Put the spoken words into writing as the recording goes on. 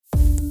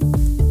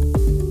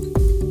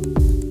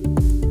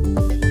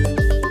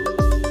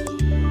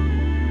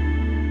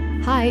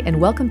Hi,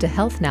 and welcome to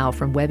Health Now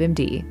from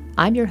WebMD.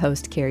 I'm your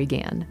host, Carrie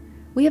Gann.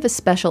 We have a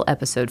special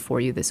episode for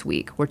you this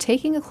week. We're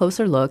taking a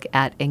closer look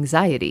at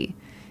anxiety.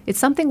 It's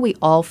something we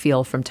all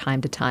feel from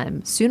time to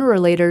time. Sooner or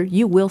later,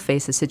 you will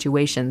face a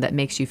situation that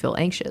makes you feel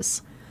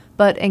anxious.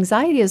 But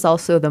anxiety is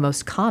also the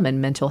most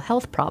common mental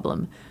health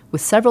problem,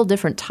 with several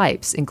different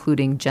types,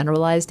 including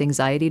generalized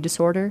anxiety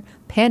disorder,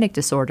 panic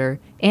disorder,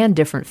 and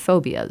different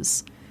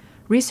phobias.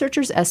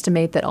 Researchers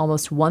estimate that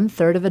almost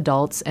 1/3 of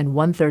adults and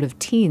 1/3 of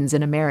teens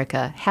in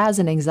America has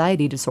an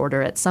anxiety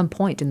disorder at some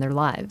point in their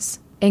lives.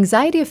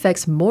 Anxiety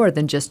affects more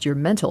than just your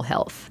mental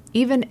health.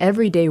 Even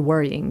everyday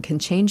worrying can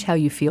change how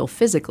you feel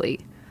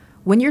physically.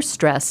 When you're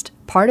stressed,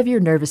 part of your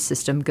nervous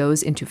system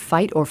goes into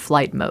fight or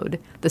flight mode,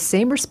 the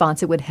same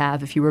response it would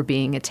have if you were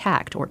being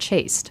attacked or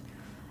chased.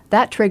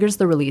 That triggers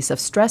the release of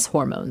stress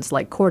hormones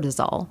like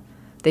cortisol.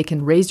 They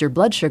can raise your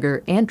blood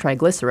sugar and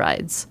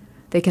triglycerides.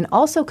 They can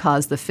also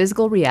cause the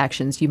physical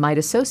reactions you might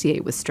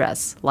associate with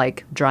stress,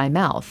 like dry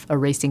mouth, a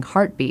racing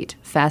heartbeat,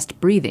 fast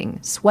breathing,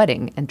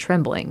 sweating, and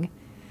trembling.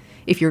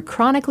 If you're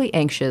chronically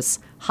anxious,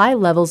 high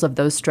levels of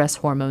those stress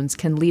hormones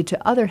can lead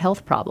to other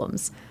health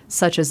problems,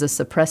 such as a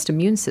suppressed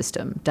immune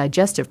system,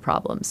 digestive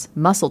problems,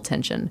 muscle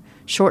tension,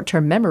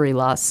 short-term memory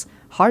loss,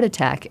 heart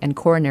attack, and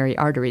coronary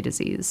artery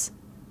disease.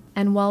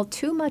 And while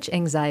too much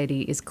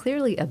anxiety is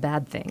clearly a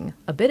bad thing,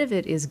 a bit of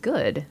it is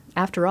good.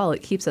 After all,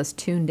 it keeps us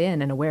tuned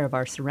in and aware of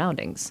our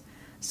surroundings.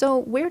 So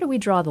where do we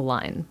draw the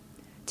line?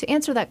 To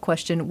answer that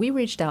question, we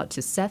reached out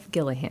to Seth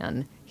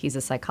Gillihan. He's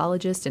a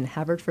psychologist in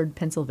Haverford,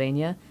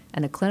 Pennsylvania,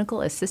 and a clinical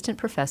assistant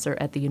professor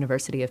at the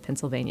University of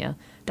Pennsylvania.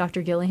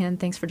 Dr. Gillihan,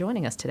 thanks for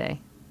joining us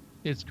today.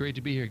 It's great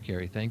to be here,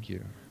 Carrie. Thank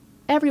you.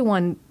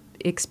 Everyone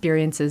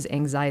experiences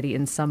anxiety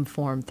in some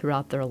form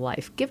throughout their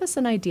life. Give us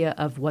an idea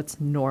of what's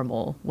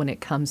normal when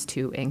it comes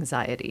to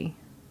anxiety.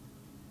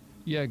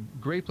 Yeah,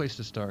 great place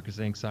to start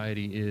because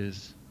anxiety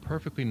is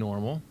perfectly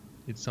normal.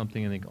 It's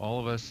something I think all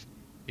of us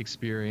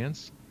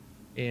experience.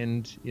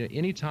 And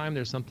anytime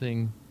there's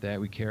something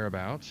that we care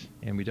about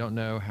and we don't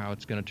know how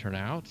it's going to turn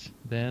out,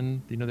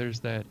 then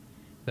there's that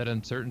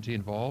uncertainty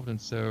involved.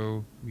 And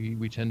so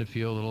we tend to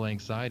feel a little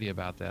anxiety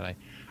about that.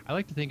 I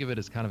like to think of it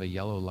as kind of a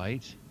yellow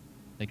light.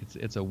 Like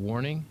it's a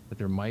warning that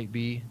there might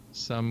be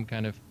some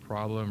kind of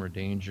problem or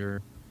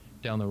danger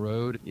down the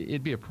road.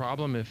 It'd be a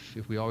problem if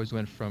we always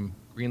went from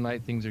green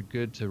light, things are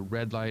good, to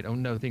red light, oh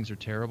no, things are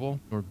terrible.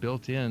 We're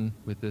built in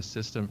with this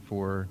system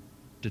for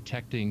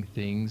detecting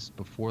things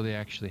before they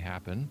actually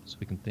happen, so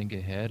we can think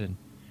ahead and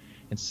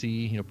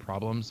see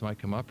problems might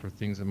come up or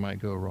things that might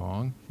go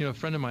wrong. A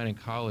friend of mine in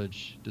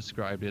college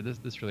described it.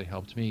 This really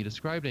helped me. He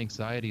described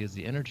anxiety as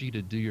the energy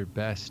to do your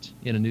best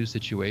in a new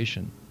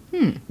situation.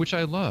 Which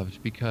I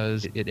loved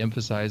because it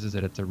emphasizes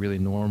that it's a really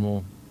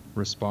normal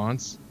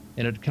response.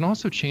 And it can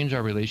also change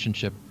our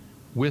relationship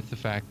with the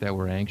fact that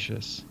we're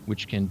anxious,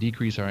 which can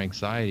decrease our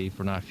anxiety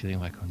for not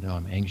feeling like, oh no,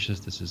 I'm anxious,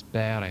 this is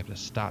bad, I have to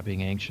stop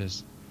being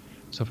anxious.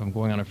 So if I'm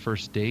going on a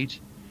first date,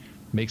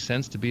 it makes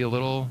sense to be a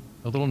little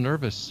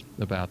nervous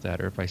about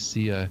that. Or if I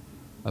see a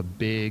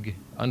big,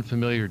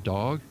 unfamiliar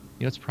dog,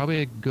 it's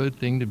probably a good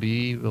thing to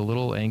be a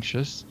little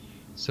anxious.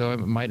 So I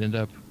might end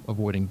up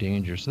avoiding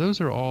danger. So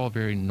those are all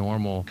very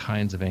normal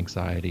kinds of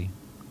anxiety.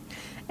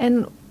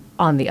 And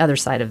on the other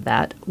side of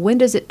that, when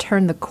does it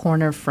turn the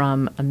corner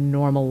from a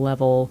normal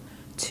level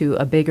to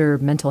a bigger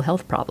mental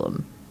health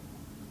problem?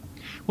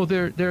 Well,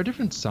 there are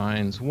different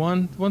signs.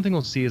 One thing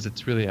we'll see is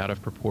it's really out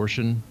of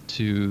proportion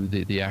to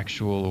the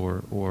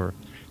actual or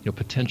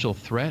potential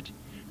threat.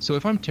 So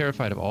if I'm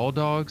terrified of all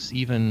dogs,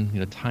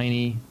 even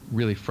tiny,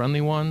 really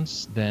friendly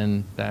ones,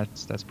 then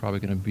that's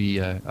probably going to be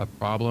a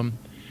problem.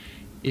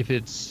 If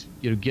it's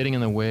getting in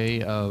the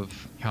way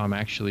of how I'm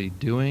actually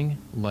doing,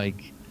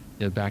 like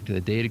back to the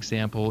date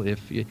example,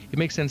 if it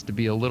makes sense to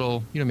be a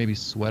little, maybe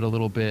sweat a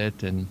little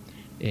bit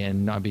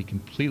and not be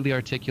completely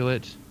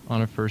articulate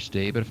on a first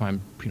date. But if I'm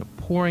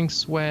pouring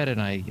sweat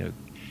and I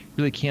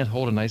really can't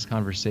hold a nice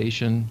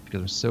conversation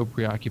because I'm so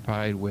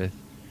preoccupied with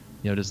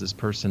does this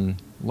person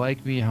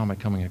like me, how am I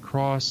coming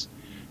across,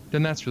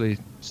 then that's really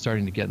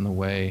starting to get in the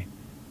way.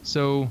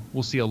 So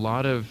we'll see a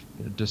lot of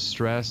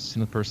distress,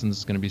 the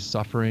person's going to be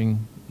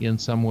suffering in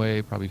some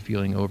way, probably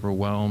feeling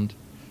overwhelmed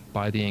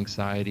by the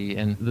anxiety.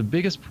 And the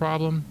biggest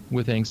problem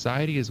with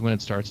anxiety is when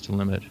it starts to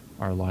limit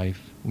our life,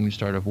 when we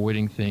start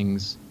avoiding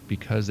things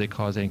because they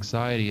cause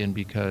anxiety and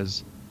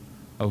because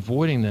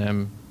avoiding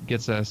them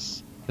gets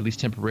us, at least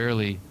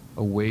temporarily,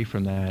 away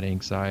from that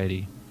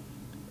anxiety.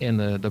 And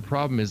the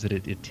problem is that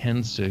it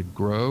tends to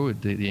grow,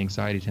 the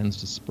anxiety tends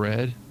to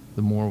spread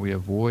the more we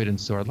avoid, and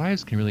so our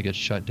lives can really get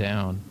shut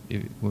down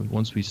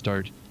once we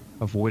start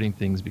avoiding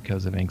things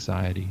because of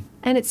anxiety.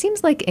 And it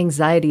seems like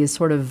anxiety is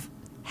sort of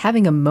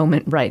having a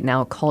moment right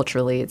now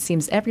culturally. It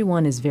seems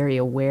everyone is very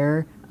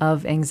aware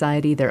of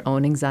anxiety, their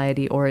own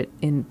anxiety, or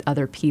in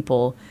other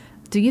people.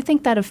 Do you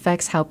think that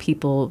affects how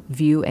people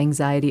view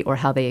anxiety or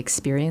how they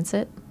experience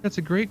it? That's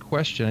a great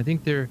question. I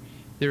think there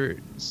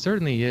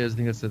certainly is. I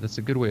think that's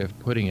a good way of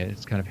putting it.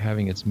 It's kind of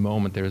having its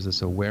moment. There's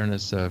this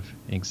awareness of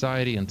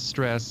anxiety and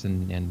stress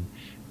and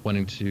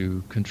wanting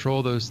to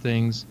control those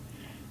things.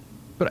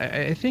 But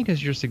I think,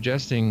 as you're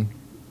suggesting,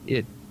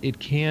 it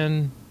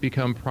can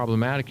become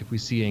problematic if we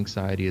see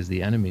anxiety as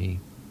the enemy,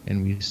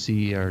 and we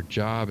see our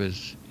job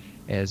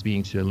as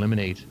being to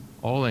eliminate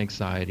all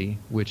anxiety,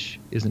 which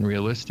isn't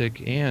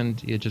realistic,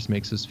 and it just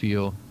makes us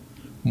feel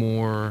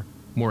more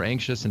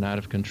anxious and out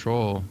of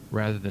control,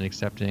 rather than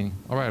accepting,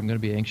 all right, I'm going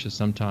to be anxious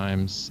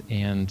sometimes,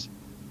 and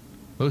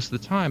most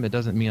of the time it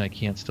doesn't mean I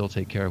can't still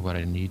take care of what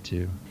I need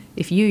to.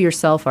 If you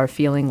yourself are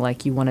feeling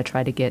like you want to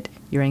try to get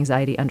your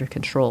anxiety under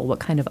control, what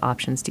kind of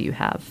options do you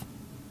have?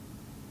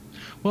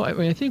 Well, I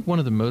mean, I think one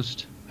of the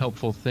most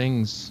helpful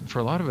things for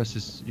a lot of us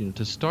is,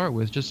 to start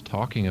with just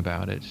talking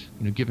about it,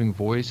 giving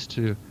voice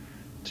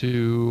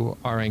to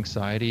our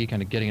anxiety,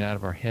 kind of getting it out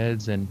of our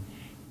heads, and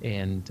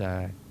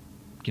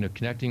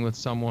connecting with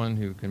someone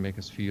who can make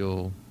us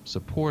feel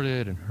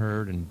supported and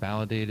heard and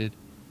validated.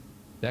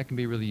 That can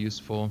be really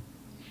useful.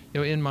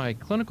 In my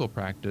clinical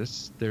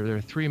practice, there are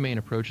three main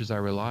approaches I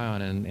rely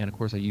on, and of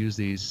course I use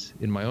these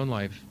in my own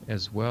life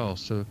as well.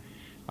 So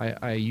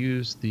I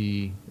use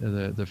the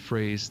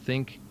phrase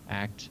think,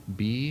 act,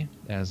 be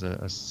as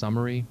a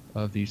summary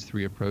of these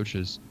three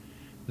approaches.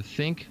 The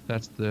think,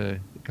 it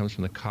comes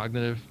from the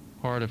cognitive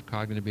part of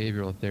cognitive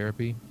behavioral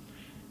therapy.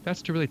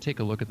 That's to really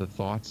take a look at the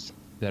thoughts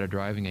that are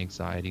driving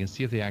anxiety and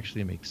see if they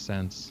actually make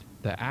sense.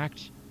 The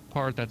act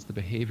part, that's the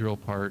behavioral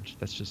part.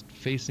 That's just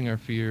facing our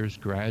fears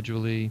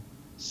gradually,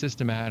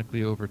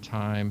 systematically over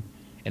time,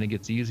 and it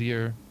gets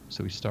easier.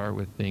 So we start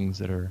with things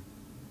that are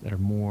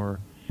more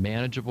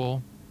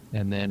manageable,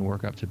 and then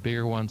work up to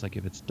bigger ones. Like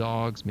if it's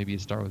dogs, maybe you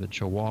start with a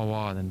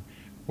Chihuahua and then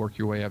work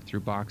your way up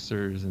through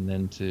boxers and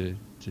then to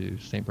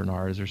St.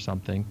 Bernards or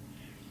something.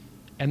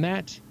 And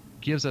that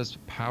gives us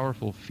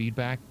powerful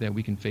feedback that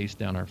we can face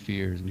down our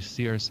fears. We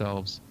see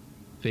ourselves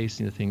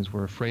facing the things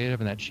we're afraid of,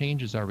 and that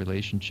changes our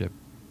relationship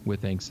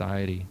with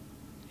anxiety.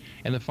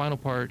 And the final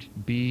part,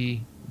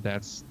 B,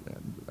 that's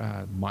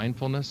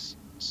mindfulness.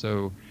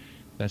 So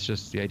that's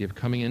just the idea of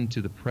coming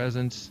into the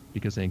present,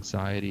 because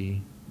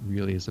anxiety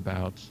really is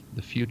about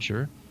the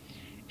future.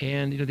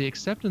 And the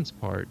acceptance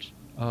part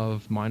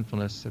of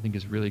mindfulness, I think,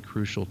 is really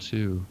crucial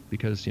too,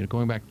 because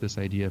going back to this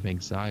idea of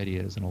anxiety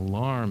as an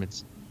alarm,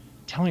 it's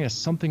telling us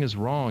something is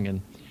wrong,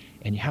 and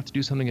you have to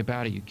do something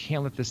about it. You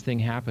can't let this thing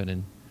happen.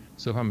 And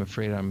so if I'm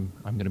afraid I'm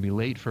going to be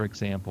late, for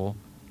example,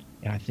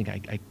 and I think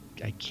I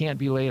can't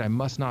be late, I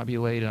must not be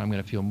late, and I'm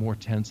going to feel more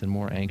tense and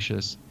more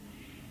anxious.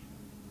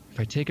 If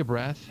I take a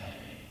breath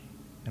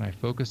and I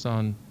focus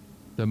on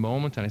the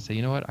moment and I say,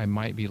 you know what, I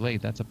might be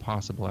late, that's a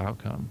possible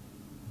outcome,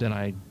 then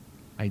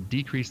I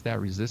decrease that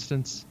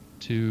resistance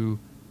to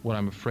what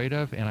I'm afraid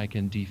of, and I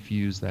can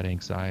defuse that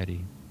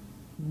anxiety.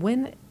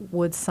 When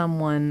would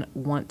someone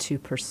want to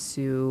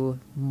pursue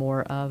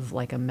more of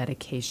like a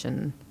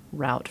medication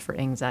route for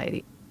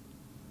anxiety?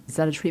 Is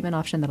that a treatment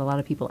option that a lot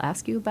of people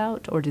ask you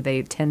about, or do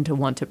they tend to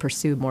want to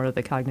pursue more of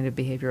the cognitive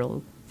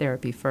behavioral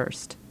therapy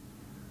first?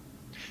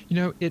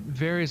 It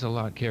varies a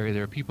lot, Carrie.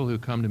 There are people who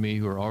come to me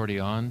who are already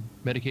on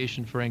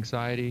medication for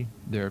anxiety.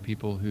 There are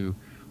people who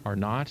are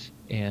not,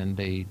 and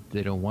they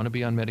don't want to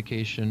be on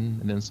medication.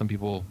 And then some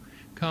people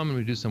come and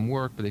we do some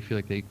work, but they feel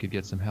like they could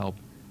get some help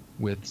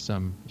with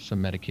some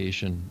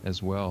medication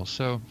as well.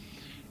 So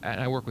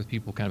I work with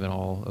people kind of in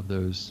all of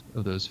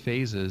those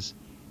phases.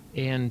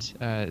 And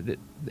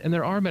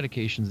there are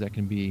medications that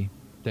can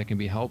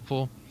be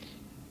helpful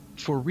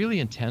for really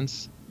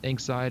intense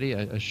anxiety.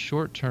 A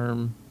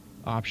short-term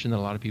option that a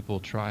lot of people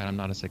try, and I'm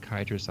not a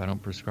psychiatrist, I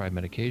don't prescribe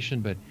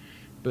medication, but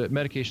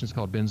medications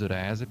called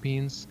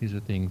benzodiazepines, these are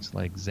things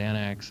like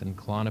Xanax and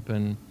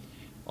Klonopin,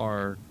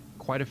 are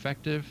quite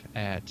effective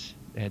at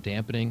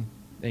dampening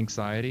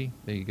anxiety.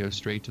 They go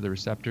straight to the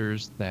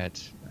receptors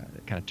that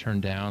kind of turn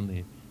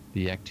down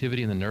the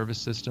activity in the nervous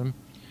system.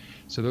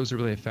 So those are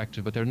really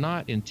effective, but they're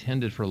not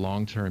intended for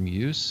long-term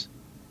use.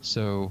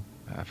 So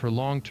for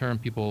long-term,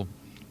 people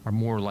are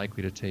more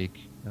likely to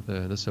take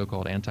the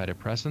so-called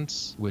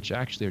antidepressants, which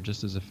actually are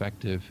just as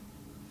effective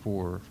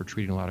for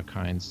treating a lot of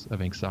kinds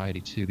of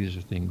anxiety too. These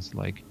are things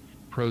like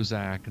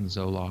Prozac and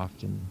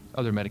Zoloft and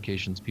other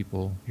medications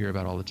people hear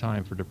about all the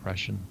time for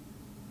depression.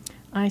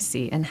 I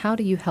see. And how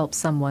do you help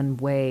someone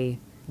weigh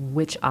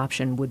which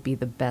option would be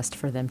the best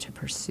for them to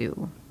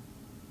pursue?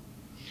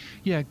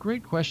 Yeah,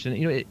 great question.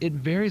 It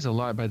varies a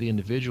lot by the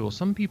individual.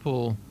 Some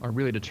people are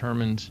really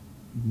determined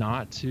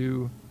not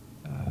to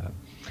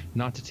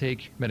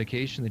take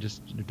medication. They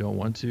just don't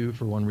want to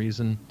for one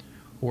reason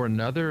or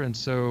another. And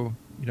so,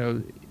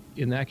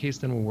 in that case,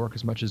 then we'll work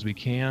as much as we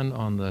can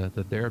on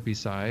the therapy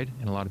side.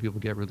 And a lot of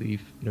people get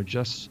relief,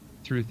 just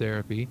through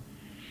therapy.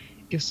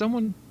 If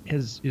someone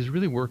is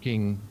really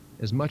working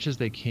as much as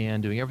they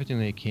can, doing everything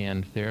they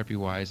can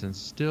therapy-wise, and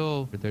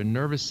still their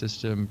nervous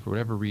system, for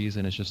whatever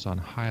reason, is just on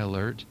high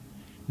alert,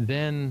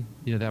 then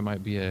that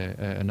might be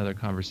another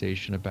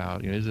conversation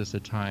about is this a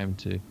time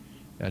to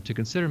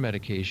consider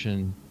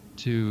medication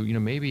to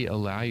maybe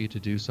allow you to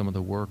do some of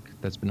the work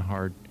that's been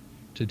hard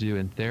to do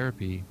in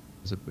therapy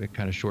as a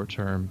kind of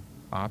short-term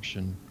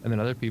option. And then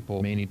other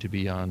people may need to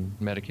be on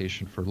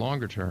medication for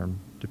longer term,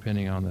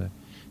 depending on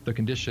the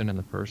condition and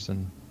the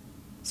person.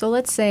 So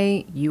let's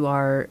say you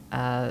are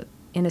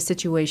in a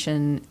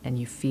situation and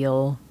you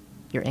feel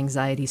your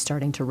anxiety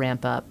starting to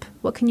ramp up.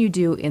 What can you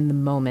do in the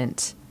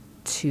moment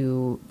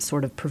to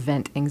sort of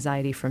prevent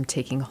anxiety from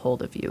taking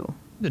hold of you?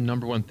 The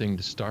number one thing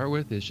to start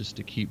with is just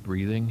to keep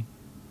breathing.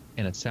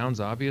 And it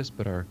sounds obvious,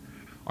 but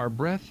our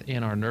breath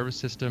and our nervous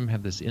system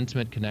have this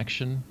intimate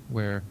connection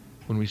where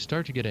when we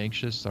start to get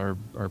anxious, our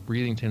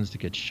breathing tends to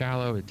get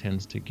shallow. It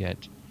tends to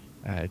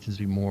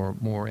be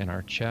more in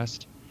our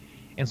chest.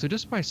 And so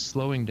just by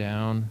slowing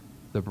down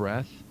the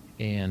breath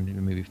and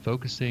maybe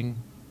focusing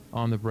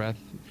on the breath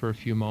for a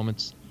few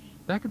moments,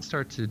 that can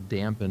start to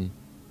dampen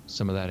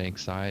some of that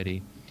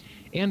anxiety.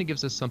 And it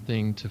gives us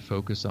something to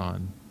focus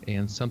on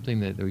and something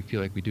that we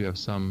feel like we do have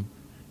some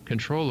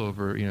control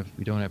over, if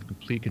we don't have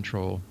complete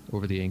control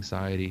over the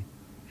anxiety.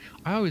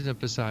 I always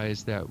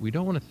emphasize that we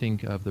don't want to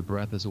think of the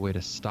breath as a way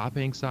to stop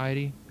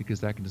anxiety,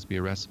 because that can just be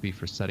a recipe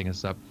for setting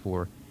us up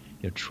for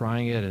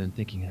trying it and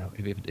thinking,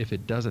 if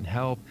it doesn't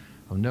help,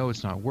 oh no,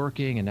 it's not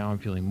working, and now I'm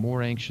feeling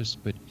more anxious.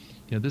 But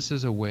this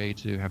is a way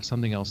to have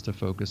something else to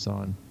focus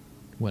on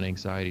when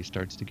anxiety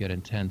starts to get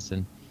intense.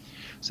 And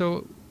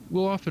so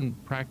we'll often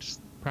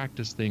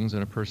practice things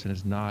when a person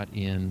is not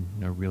in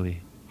a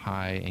really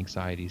high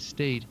anxiety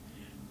state,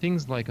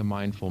 things like a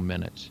mindful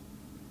minute.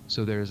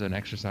 So there's an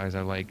exercise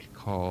I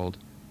call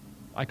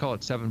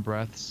it 7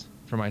 breaths.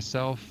 For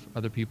myself,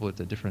 other people it's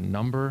a different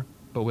number,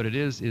 but what it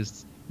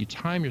is you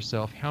time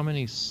yourself how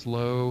many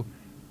slow,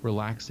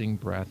 relaxing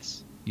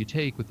breaths you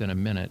take within a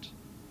minute.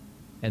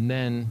 And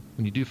then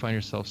when you do find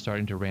yourself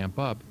starting to ramp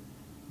up,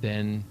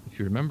 then if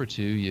you remember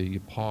to, you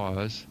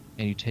pause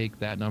and you take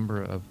that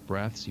number of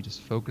breaths. You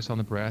just focus on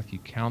the breath, you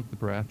count the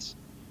breaths.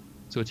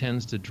 So it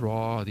tends to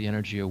draw the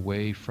energy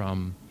away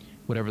from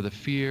whatever the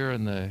fear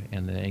and the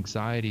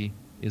anxiety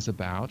is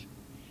about,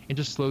 and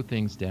just slow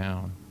things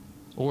down.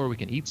 Or we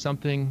can eat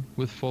something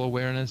with full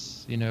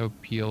awareness,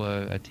 peel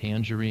a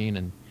tangerine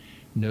and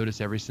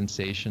notice every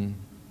sensation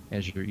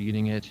as you're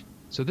eating it.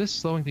 So this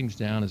slowing things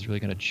down is really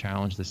going to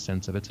challenge the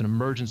sense of it's an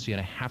emergency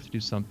and I have to do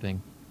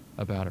something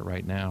about it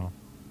right now.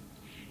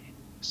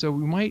 So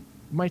we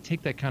might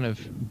take that kind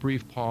of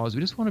brief pause.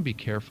 We just want to be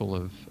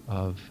careful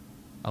of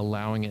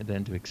allowing it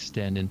then to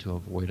extend into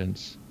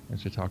avoidance,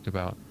 as we talked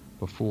about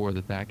before,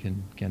 that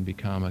can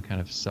become a kind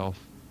of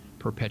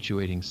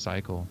self-perpetuating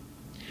cycle.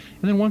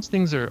 And then once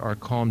things are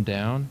calmed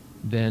down,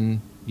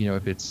 then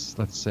if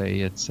let's say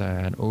it's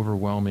an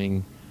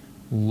overwhelming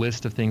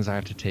list of things I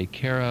have to take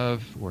care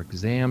of or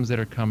exams that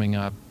are coming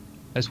up,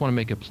 I just want to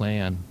make a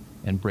plan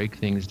and break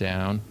things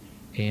down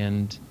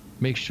and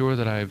make sure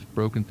that I've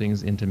broken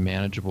things into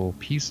manageable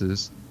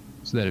pieces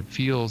so that it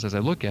feels, as I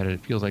look at it, it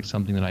feels like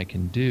something that I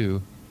can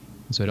do,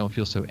 and so I don't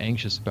feel so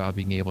anxious about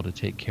being able to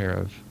take care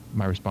of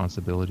my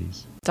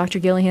responsibilities. Dr.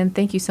 Gillihan,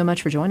 thank you so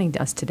much for joining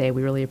us today.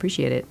 We really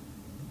appreciate it.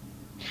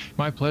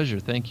 My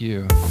pleasure. Thank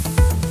you.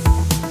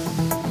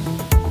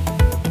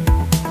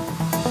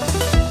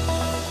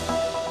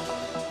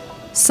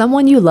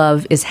 Someone you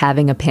love is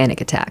having a panic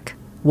attack.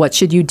 What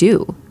should you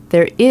do?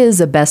 There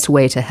is a best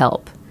way to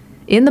help.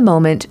 In the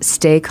moment,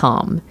 stay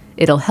calm.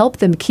 It'll help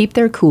them keep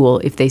their cool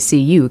if they see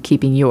you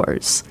keeping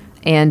yours.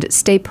 And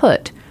stay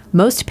put.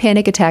 Most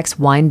panic attacks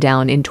wind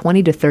down in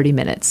 20 to 30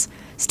 minutes.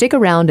 Stick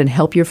around and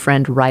help your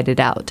friend ride it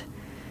out.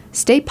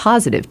 Stay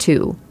positive,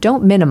 too.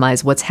 Don't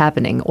minimize what's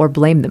happening or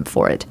blame them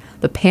for it.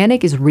 The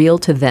panic is real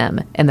to them,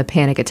 and the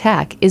panic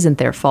attack isn't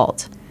their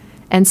fault.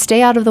 And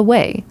stay out of the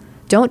way.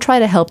 Don't try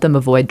to help them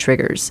avoid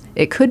triggers.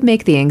 It could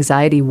make the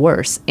anxiety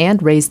worse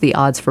and raise the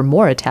odds for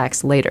more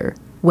attacks later.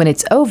 When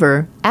it's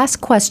over, ask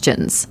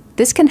questions.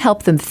 This can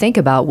help them think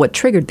about what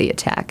triggered the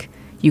attack.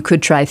 You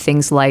could try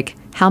things like,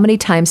 how many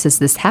times has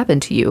this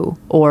happened to you?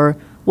 Or,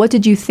 what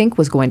did you think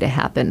was going to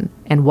happen,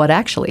 and what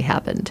actually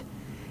happened?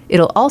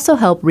 It'll also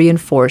help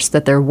reinforce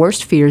that their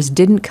worst fears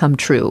didn't come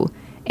true,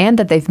 and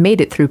that they've made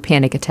it through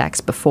panic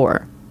attacks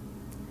before.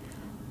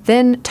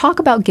 Then, talk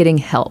about getting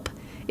help.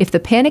 If the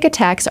panic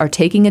attacks are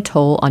taking a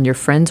toll on your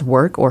friend's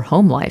work or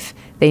home life,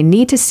 they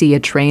need to see a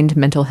trained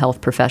mental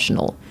health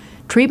professional.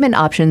 Treatment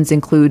options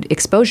include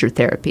exposure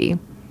therapy.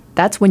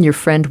 That's when your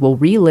friend will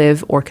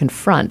relive or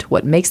confront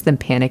what makes them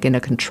panic in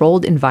a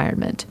controlled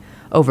environment.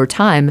 Over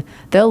time,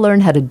 they'll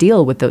learn how to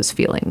deal with those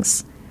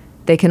feelings.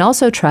 They can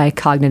also try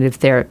cognitive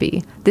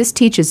therapy. This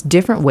teaches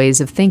different ways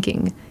of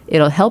thinking.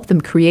 It'll help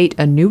them create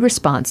a new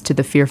response to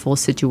the fearful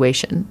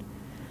situation.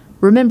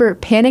 Remember,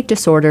 panic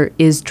disorder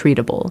is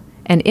treatable,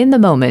 and in the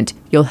moment,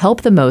 you'll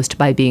help the most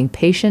by being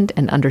patient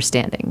and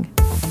understanding.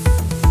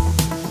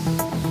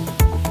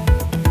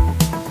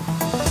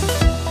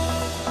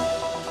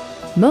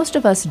 Most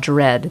of us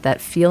dread that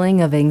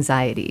feeling of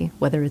anxiety,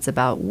 whether it's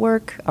about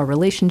work, a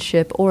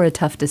relationship, or a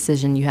tough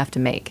decision you have to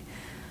make.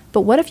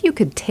 But what if you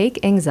could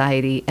take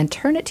anxiety and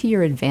turn it to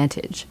your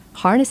advantage,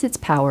 harness its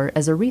power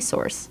as a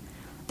resource?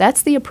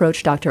 That's the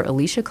approach Dr.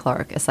 Alicia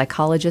Clark, a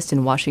psychologist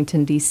in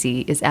Washington,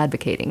 D.C., is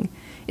advocating.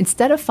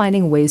 Instead of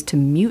finding ways to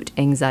mute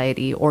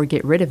anxiety or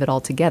get rid of it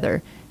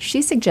altogether,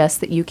 she suggests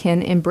that you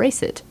can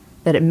embrace it,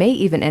 that it may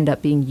even end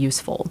up being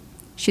useful.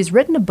 She's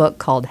written a book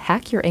called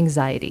Hack Your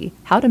Anxiety: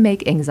 How to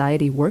Make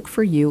Anxiety Work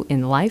for You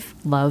in Life,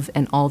 Love,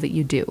 and All That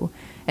You Do.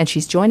 And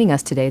she's joining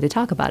us today to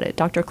talk about it.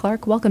 Dr.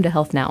 Clark, welcome to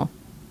Health Now.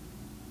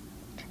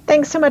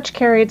 Thanks so much,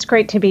 Carrie. It's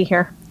great to be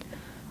here.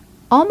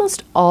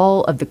 Almost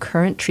all of the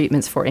current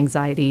treatments for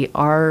anxiety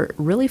are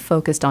really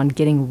focused on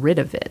getting rid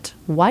of it.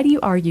 Why do you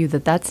argue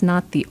that that's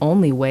not the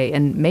only way,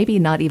 and maybe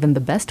not even the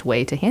best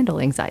way, to handle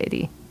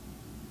anxiety?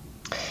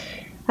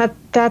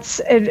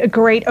 That's a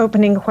great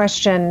opening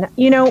question.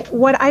 You know,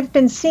 what I've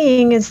been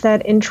seeing is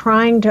that in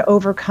trying to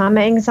overcome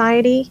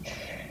anxiety,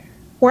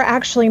 we're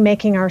actually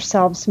making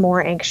ourselves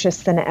more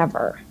anxious than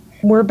ever.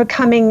 We're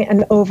becoming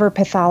an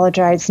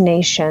over-pathologized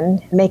nation,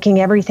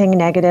 making everything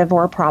negative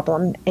or a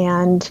problem,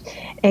 and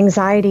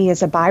anxiety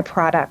is a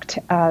byproduct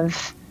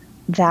of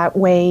that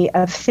way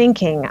of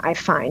thinking, I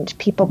find.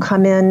 People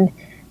come in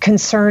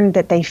concerned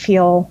that they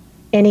feel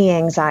any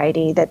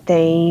anxiety, that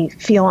they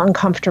feel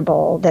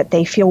uncomfortable, that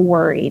they feel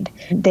worried.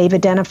 They've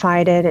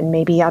identified it, and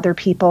maybe other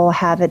people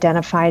have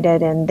identified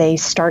it, and they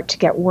start to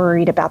get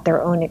worried about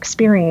their own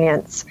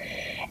experience.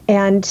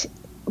 And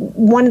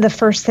one of the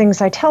first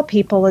things I tell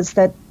people is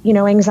that, you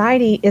know,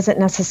 anxiety isn't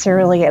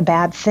necessarily a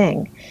bad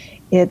thing.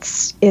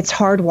 It's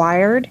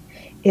hardwired.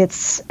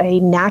 It's a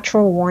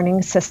natural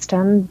warning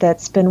system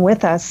that's been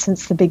with us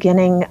since the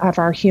beginning of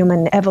our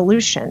human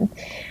evolution.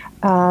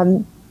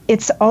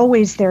 It's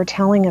always there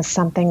telling us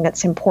something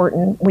that's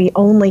important. We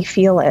only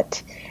feel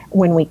it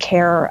when we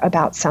care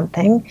about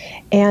something,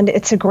 and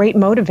it's a great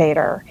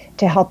motivator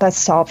to help us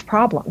solve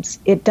problems.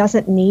 It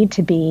doesn't need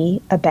to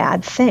be a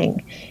bad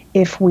thing.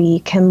 If we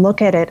can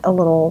look at it a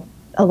little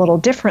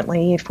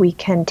differently, if we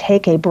can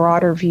take a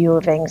broader view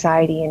of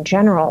anxiety in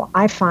general,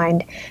 I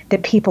find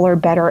that people are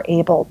better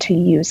able to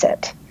use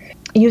it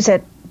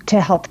to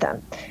help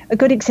them. A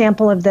good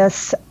example of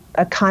this,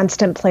 a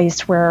constant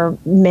place where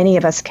many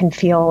of us can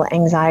feel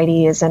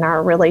anxiety, is in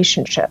our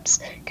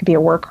relationships. It could be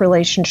a work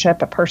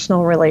relationship, a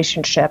personal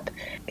relationship.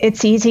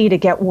 It's easy to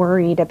get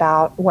worried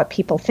about what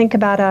people think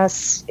about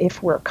us,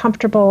 if we're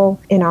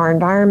comfortable in our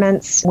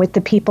environments with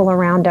the people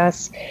around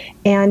us,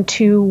 and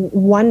to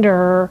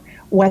wonder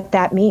what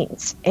that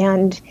means.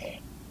 And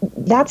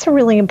that's a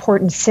really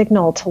important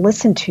signal to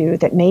listen to,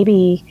 that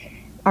maybe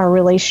our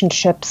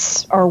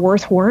relationships are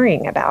worth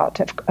worrying about.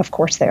 Of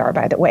course they are,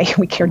 by the way.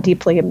 We care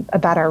deeply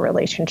about our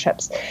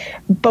relationships.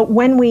 But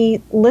when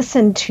we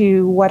listen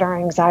to what our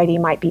anxiety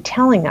might be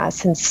telling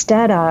us,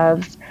 instead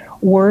of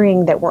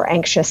worrying that we're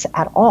anxious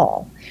at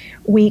all,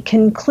 we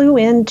can clue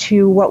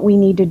into what we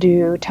need to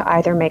do to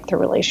either make the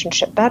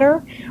relationship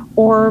better,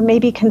 or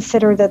maybe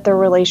consider that the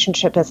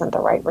relationship isn't the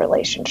right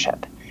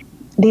relationship.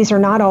 These are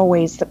not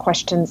always the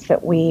questions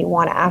that we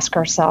want to ask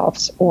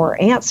ourselves or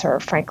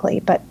answer, frankly,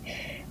 but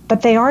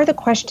they are the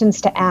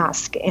questions to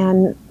ask.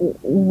 And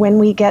when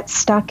we get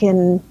stuck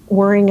in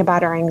worrying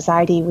about our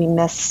anxiety, we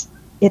miss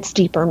its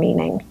deeper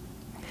meaning.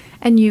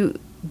 And you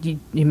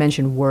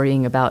mentioned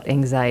worrying about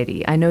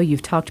anxiety. I know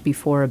you've talked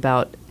before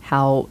about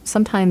how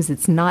sometimes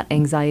it's not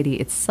anxiety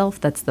itself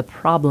that's the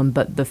problem,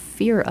 but the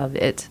fear of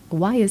it.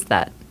 Why is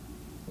that?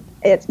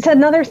 It's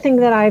another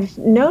thing that I've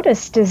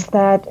noticed is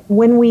that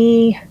when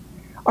we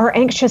are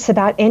anxious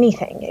about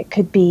anything, it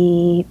could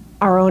be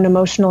our own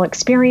emotional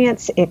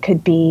experience, it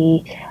could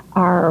be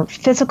our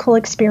physical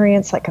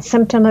experience, like a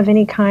symptom of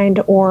any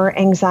kind, or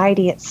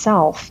anxiety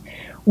itself,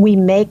 we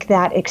make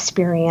that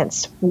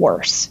experience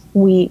worse.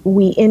 We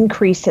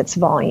increase its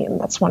volume.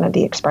 That's one of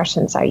the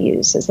expressions I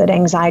use, is that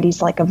anxiety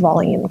is like a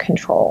volume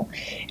control.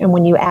 And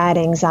when you add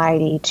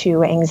anxiety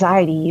to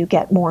anxiety, you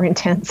get more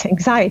intense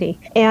anxiety.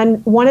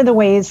 And one of the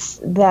ways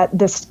that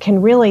this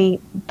can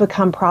really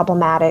become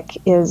problematic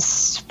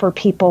is for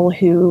people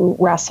who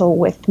wrestle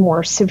with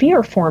more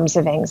severe forms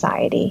of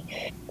anxiety.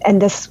 And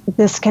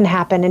this can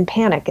happen in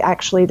panic.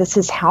 Actually, this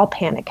is how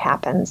panic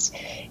happens,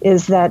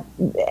 is that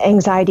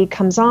anxiety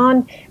comes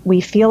on,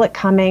 we feel it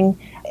coming,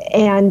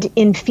 and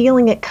in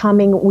feeling it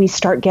coming, we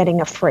start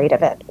getting afraid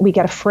of it. We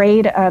get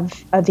afraid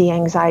of the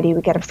anxiety.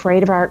 We get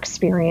afraid of our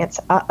experience.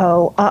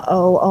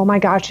 Oh my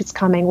gosh, it's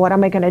coming. What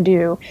am I going to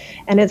do?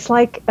 And it's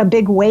like a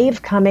big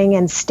wave coming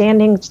and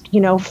standing,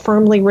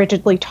 firmly,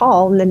 rigidly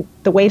tall, and then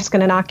the wave's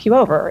going to knock you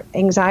over.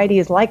 Anxiety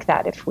is like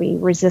that. If we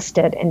resist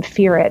it and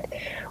fear it,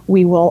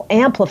 we will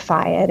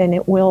amplify it, and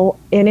it will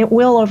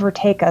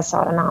overtake us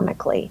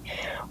autonomically.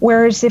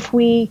 Whereas if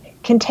we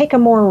can take a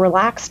more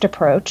relaxed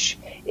approach,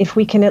 if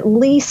we can at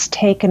least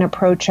take an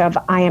approach of,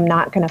 I am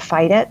not going to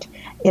fight it,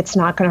 it's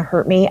not going to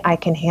hurt me, I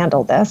can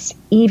handle this,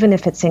 even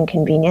if it's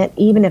inconvenient,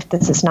 even if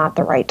this is not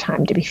the right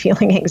time to be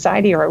feeling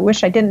anxiety, or I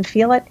wish I didn't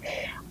feel it,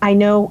 I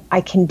know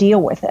I can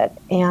deal with it.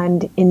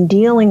 And in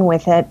dealing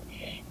with it,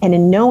 and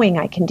in knowing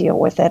I can deal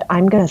with it,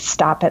 I'm going to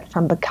stop it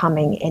from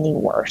becoming any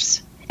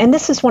worse. And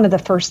this is one of the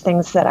first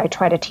things that I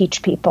try to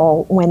teach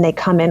people when they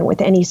come in with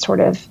any sort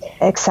of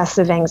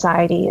excessive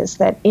anxiety, is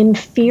that in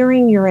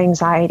fearing your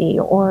anxiety,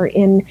 or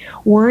in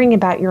worrying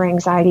about your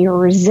anxiety or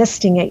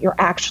resisting it, you're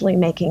actually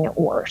making it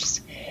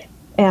worse.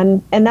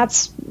 And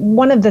that's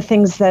one of the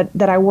things that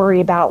I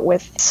worry about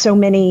with so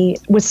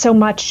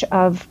much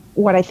of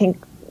what I think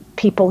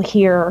people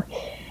hear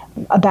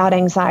about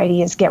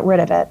anxiety is get rid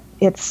of it.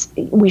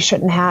 We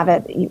shouldn't have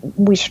it.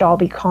 We should all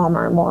be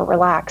calmer and more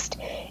relaxed.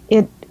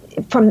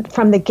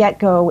 From the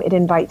get-go, it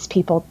invites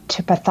people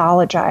to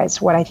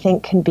pathologize what I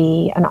think can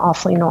be an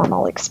awfully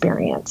normal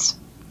experience.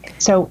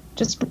 So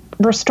just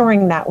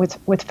restoring that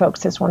with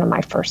folks is one of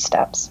my first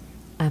steps.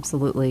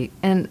 Absolutely.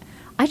 And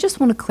I just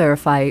want to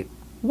clarify,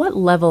 what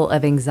level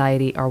of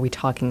anxiety are we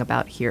talking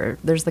about here?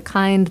 There's the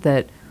kind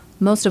that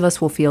most of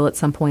us will feel at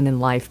some point in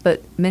life,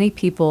 but many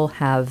people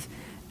have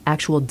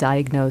actual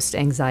diagnosed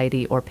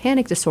anxiety or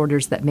panic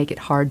disorders that make it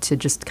hard to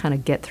just kind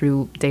of get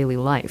through daily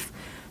life.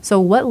 So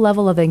what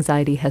level of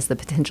anxiety has the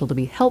potential to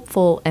be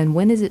helpful, and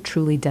when is it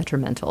truly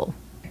detrimental?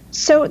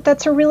 So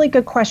that's a really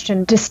good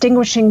question.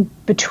 Distinguishing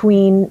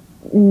between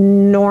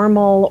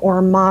normal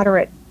or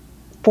moderate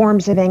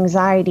forms of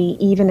anxiety,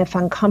 even if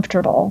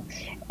uncomfortable,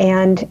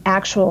 and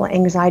actual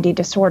anxiety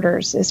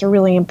disorders is a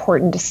really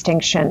important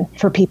distinction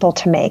for people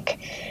to make.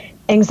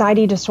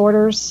 Anxiety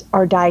disorders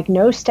are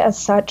diagnosed as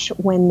such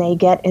when they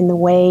get in the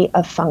way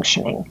of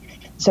functioning.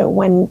 So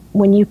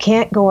when you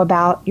can't go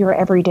about your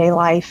everyday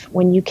life,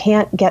 when you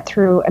can't get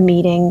through a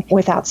meeting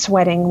without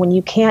sweating, when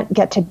you can't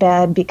get to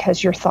bed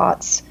because your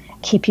thoughts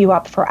keep you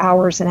up for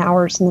hours and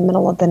hours in the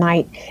middle of the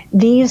night,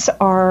 these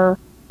are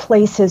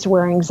places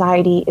where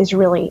anxiety is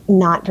really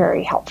not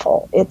very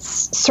helpful.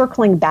 It's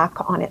circling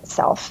back on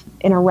itself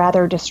in a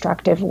rather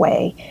destructive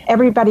way.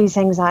 Everybody's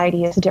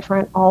anxiety is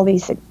different. All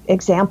these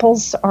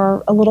examples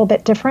are a little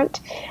bit different.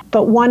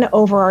 But one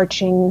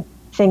overarching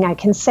thing I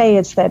can say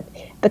is that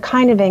the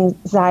kind of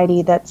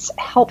anxiety that's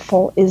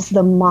helpful is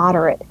the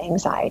moderate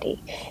anxiety.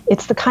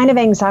 It's the kind of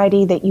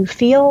anxiety that you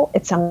feel,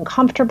 it's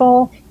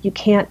uncomfortable, you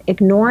can't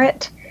ignore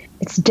it,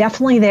 it's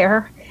definitely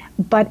there,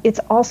 but it's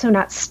also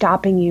not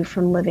stopping you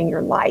from living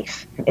your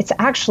life. It's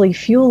actually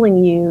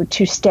fueling you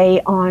to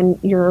stay on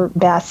your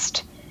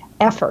best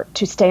effort,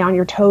 to stay on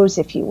your toes,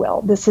 if you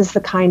will. This is the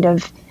kind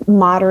of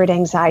moderate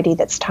anxiety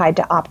that's tied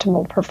to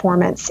optimal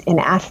performance in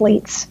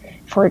athletes,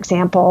 for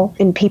example,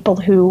 in people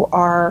who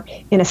are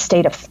in a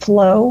state of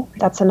flow.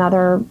 That's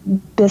another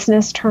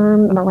business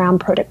term around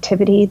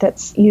productivity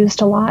that's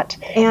used a lot.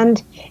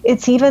 And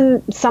it's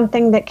even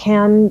something that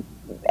can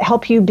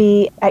help you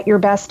be at your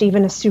best,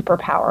 even a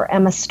superpower.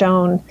 Emma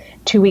Stone,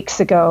 2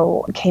 weeks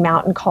ago, came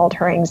out and called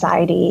her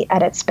anxiety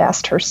at its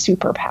best her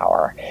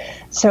superpower.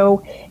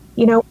 So,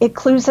 it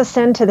clues us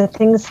into the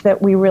things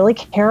that we really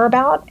care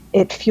about.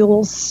 It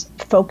fuels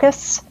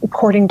focus.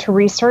 According to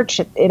research,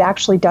 it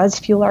actually does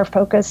fuel our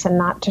focus and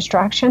not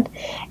distraction.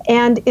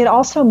 And it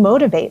also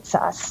motivates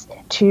us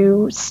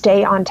to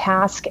stay on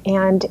task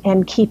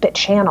and keep it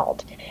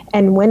channeled.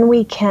 And when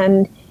we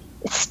can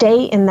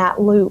stay in that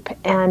loop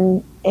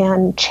and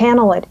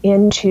channel it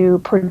into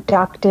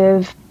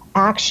productive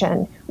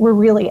action, we're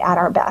really at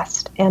our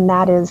best. And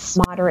that is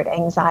moderate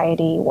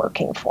anxiety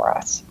working for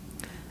us.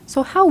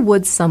 So how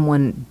would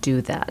someone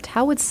do that?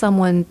 How would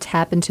someone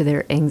tap into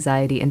their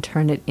anxiety and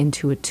turn it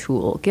into a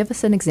tool? Give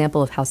us an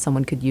example of how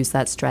someone could use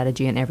that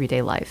strategy in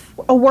everyday life.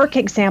 A work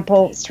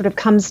example sort of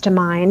comes to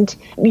mind.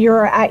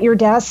 You're at your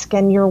desk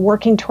and you're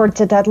working towards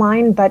a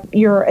deadline, but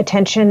your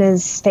attention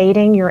is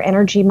fading, your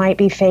energy might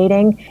be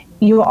fading.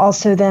 You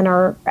also then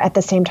are at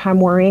the same time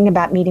worrying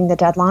about meeting the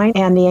deadline,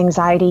 and the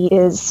anxiety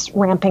is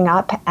ramping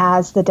up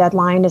as the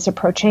deadline is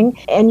approaching.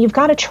 And you've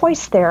got a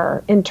choice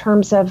there in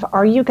terms of,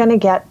 are you going to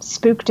get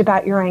spooked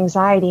about your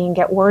anxiety and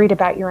get worried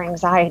about your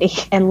anxiety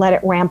and let it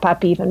ramp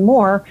up even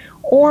more?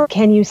 Or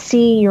can you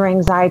see your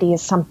anxiety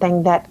as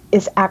something that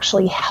is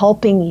actually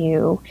helping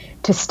you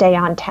to stay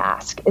on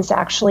task, is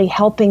actually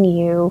helping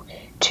you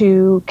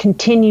to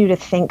continue to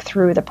think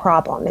through the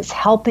problem, is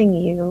helping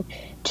you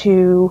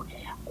to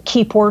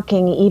keep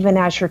working even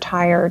as you're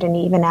tired and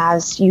even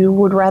as you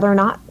would rather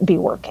not be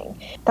working.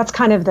 That's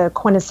kind of the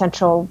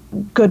quintessential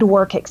good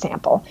work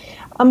example.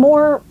 A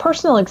more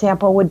personal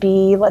example would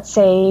be, let's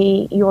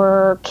say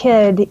your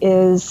kid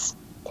is,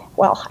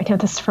 well, I know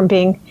this from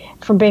being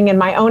in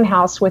my own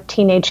house with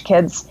teenage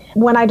kids.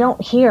 When I don't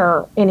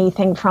hear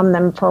anything from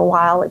them for a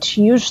while, it's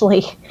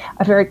usually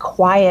a very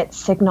quiet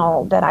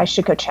signal that I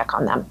should go check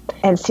on them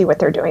and see what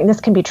they're doing. This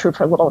can be true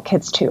for little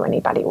kids too.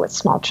 Anybody with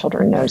small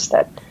children knows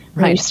that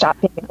when you stop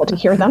being able to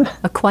hear them.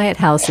 A quiet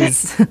house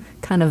is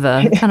kind of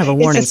a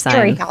warning it's a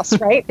scary sign. House,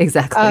 right?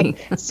 Exactly.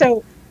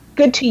 So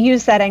good to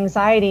use that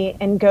anxiety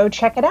and go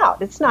check it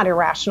out. It's not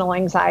irrational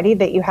anxiety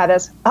that you have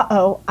as,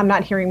 I'm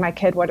not hearing my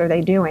kid. What are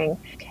they doing?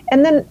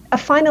 And then a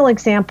final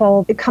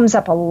example, it comes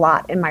up a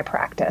lot in my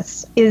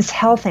practice, is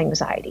health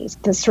anxieties.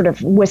 This sort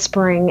of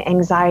whispering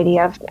anxiety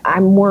of,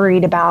 I'm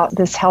worried about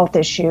this health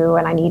issue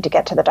and I need to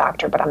get to the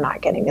doctor, but I'm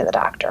not getting to the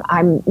doctor.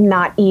 I'm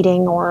not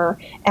eating or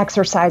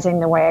exercising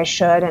the way I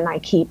should, and I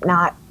keep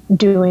not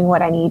doing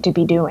what I need to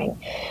be doing.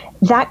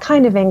 That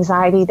kind of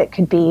anxiety that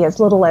could be as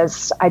little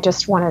as I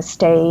just want to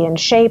stay in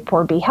shape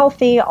or be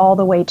healthy, all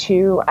the way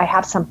to I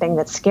have something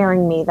that's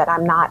scaring me that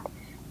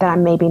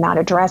I'm maybe not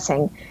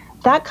addressing.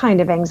 That kind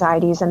of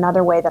anxiety is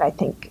another way that I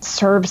think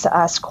serves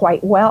us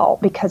quite well,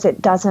 because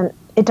it doesn't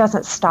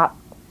stop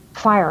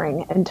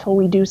firing until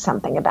we do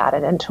something about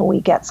it, until we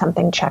get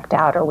something checked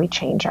out or we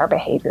change our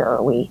behavior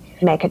or we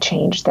make a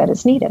change that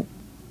is needed.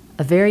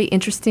 A very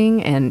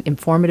interesting and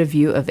informative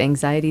view of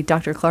anxiety.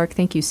 Dr. Clark,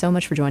 thank you so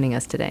much for joining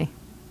us today.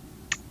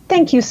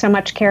 Thank you so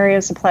much, Carrie. It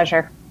was a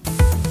pleasure.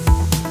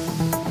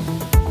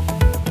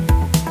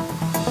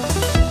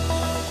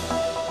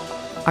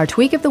 Our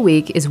tweak of the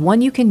week is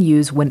one you can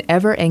use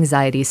whenever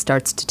anxiety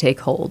starts to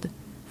take hold.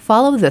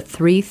 Follow the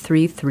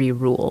 3-3-3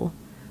 rule.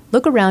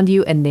 Look around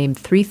you and name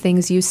 3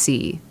 things you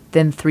see,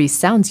 then 3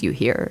 sounds you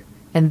hear,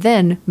 and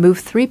then move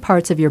 3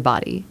 parts of your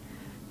body.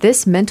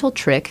 This mental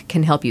trick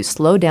can help you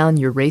slow down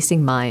your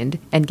racing mind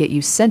and get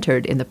you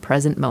centered in the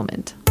present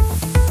moment.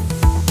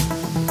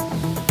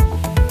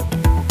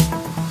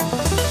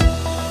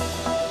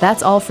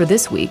 That's all for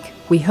this week.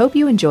 We hope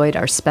you enjoyed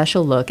our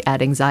special look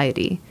at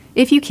anxiety.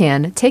 If you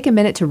can, take a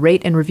minute to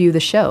rate and review the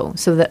show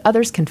so that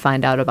others can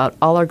find out about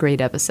all our great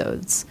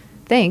episodes.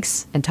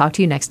 Thanks, and talk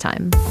to you next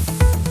time.